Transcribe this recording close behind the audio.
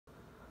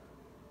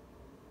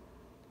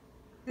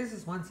This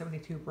is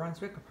 172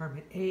 Brunswick,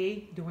 apartment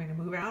A, doing a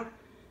move out.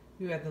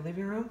 You have the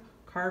living room.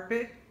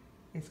 Carpet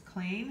is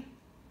clean.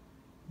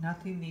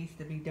 Nothing needs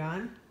to be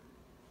done.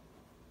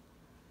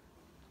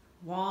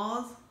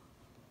 Walls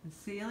and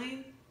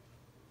ceiling.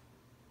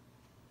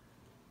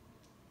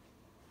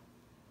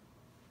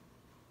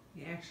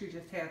 You actually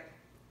just have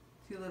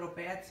two little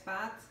bad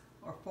spots,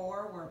 or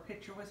four, where a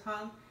picture was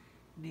hung.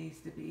 It needs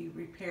to be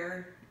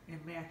repaired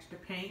and match the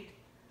paint.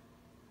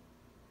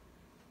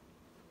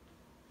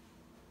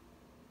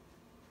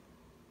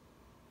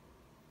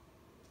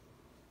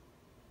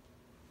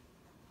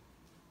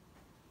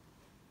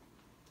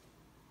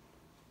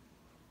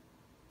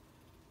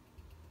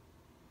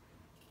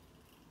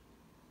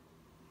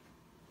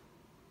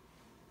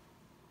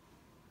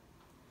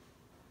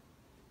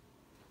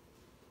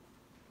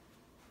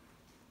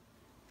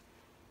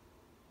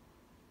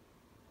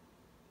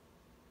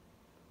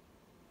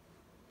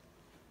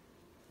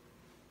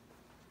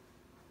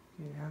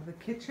 You have the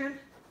kitchen.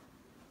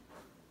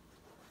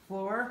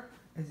 Floor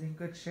is in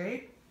good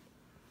shape.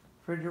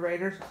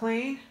 Refrigerator's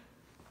clean.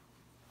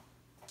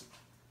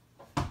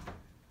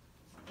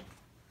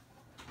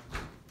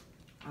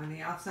 On the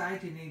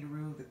outside, you need to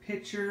remove the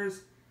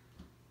pictures.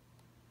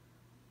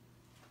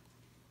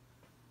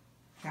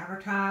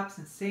 Countertops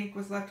and sink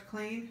was left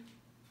clean.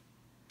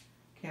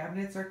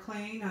 Cabinets are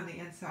clean on the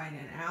inside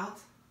and out.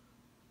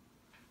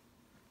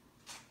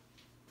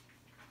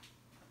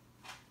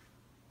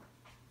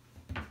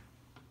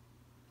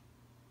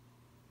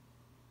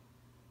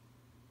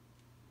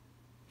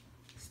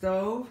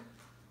 Stove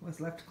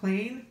was left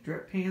clean.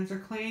 Drip pans are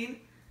clean.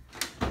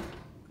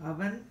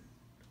 Oven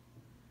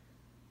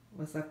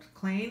was left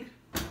clean.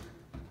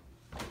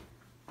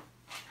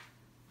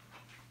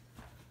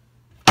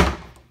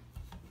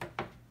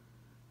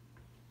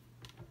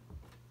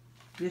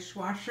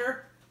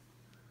 Dishwasher.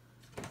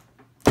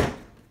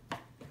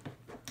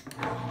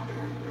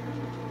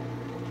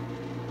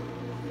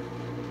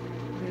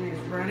 It is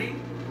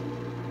running.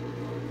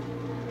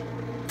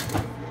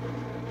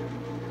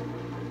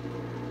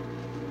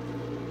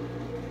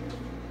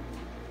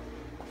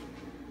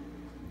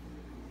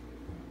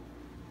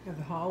 Of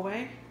the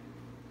hallway,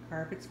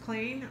 carpet's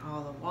clean.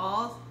 All the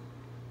walls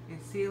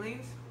and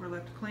ceilings were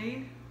left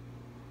clean.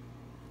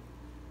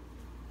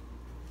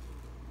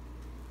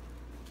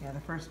 Yeah, the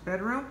first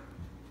bedroom,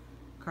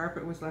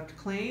 carpet was left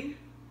clean.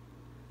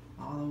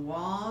 All the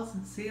walls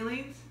and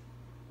ceilings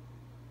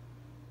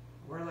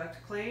were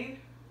left clean.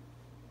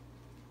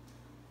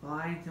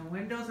 Blinds and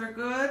windows are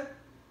good.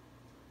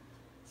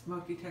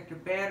 Smoke detector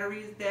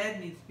battery is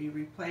dead, needs to be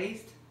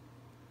replaced.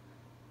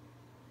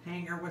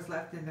 Hanger was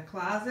left in the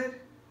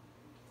closet.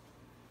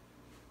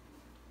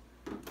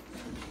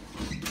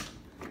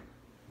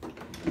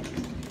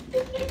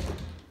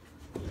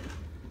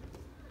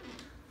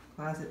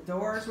 Closet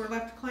doors were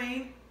left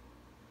clean.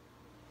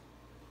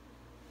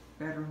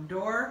 Bedroom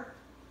door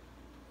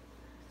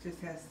just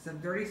has some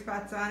dirty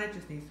spots on it,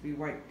 just needs to be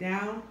wiped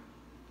down.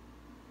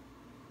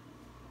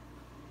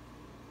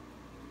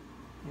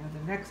 Now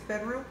the next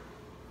bedroom,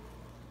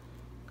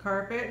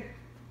 carpet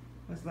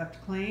was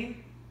left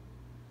clean.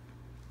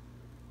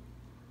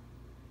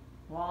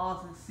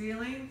 Walls and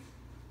ceilings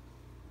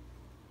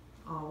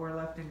all were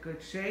left in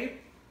good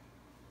shape.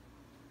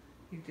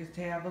 You just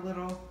have a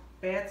little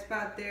bad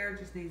spot there,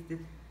 just needs to,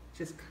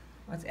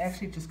 well, it's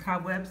actually just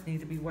cobwebs, need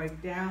to be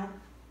wiped down.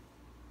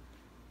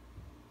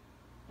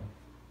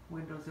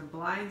 Windows and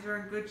blinds are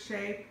in good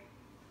shape.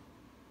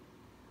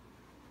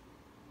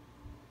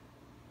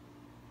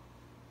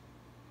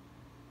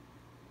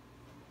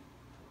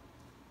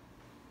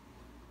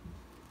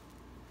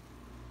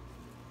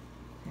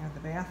 You have the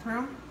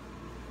bathroom.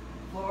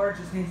 Floor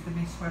just needs to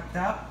be swept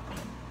up.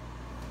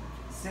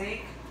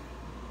 Sink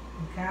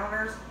and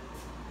counters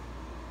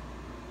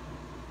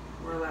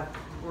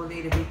will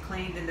need to be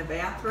cleaned in the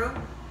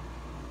bathroom.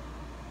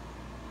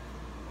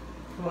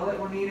 Toilet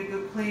will need a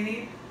good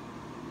cleaning.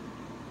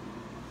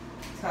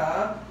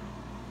 Tub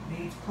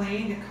needs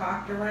cleaned and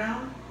caulked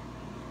around.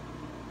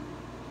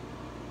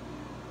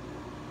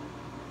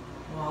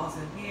 Walls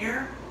in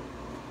here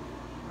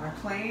are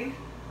clean.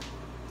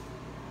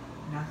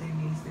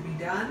 Nothing needs to be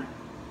done.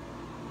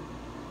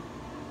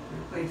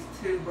 Replace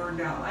two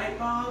burned out light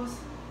bulbs.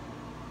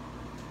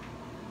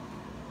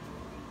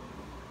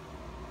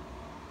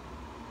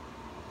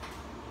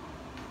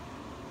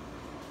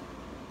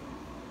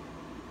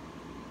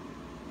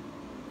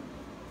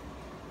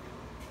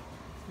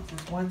 This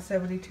is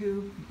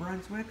 172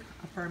 Brunswick,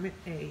 apartment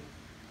A.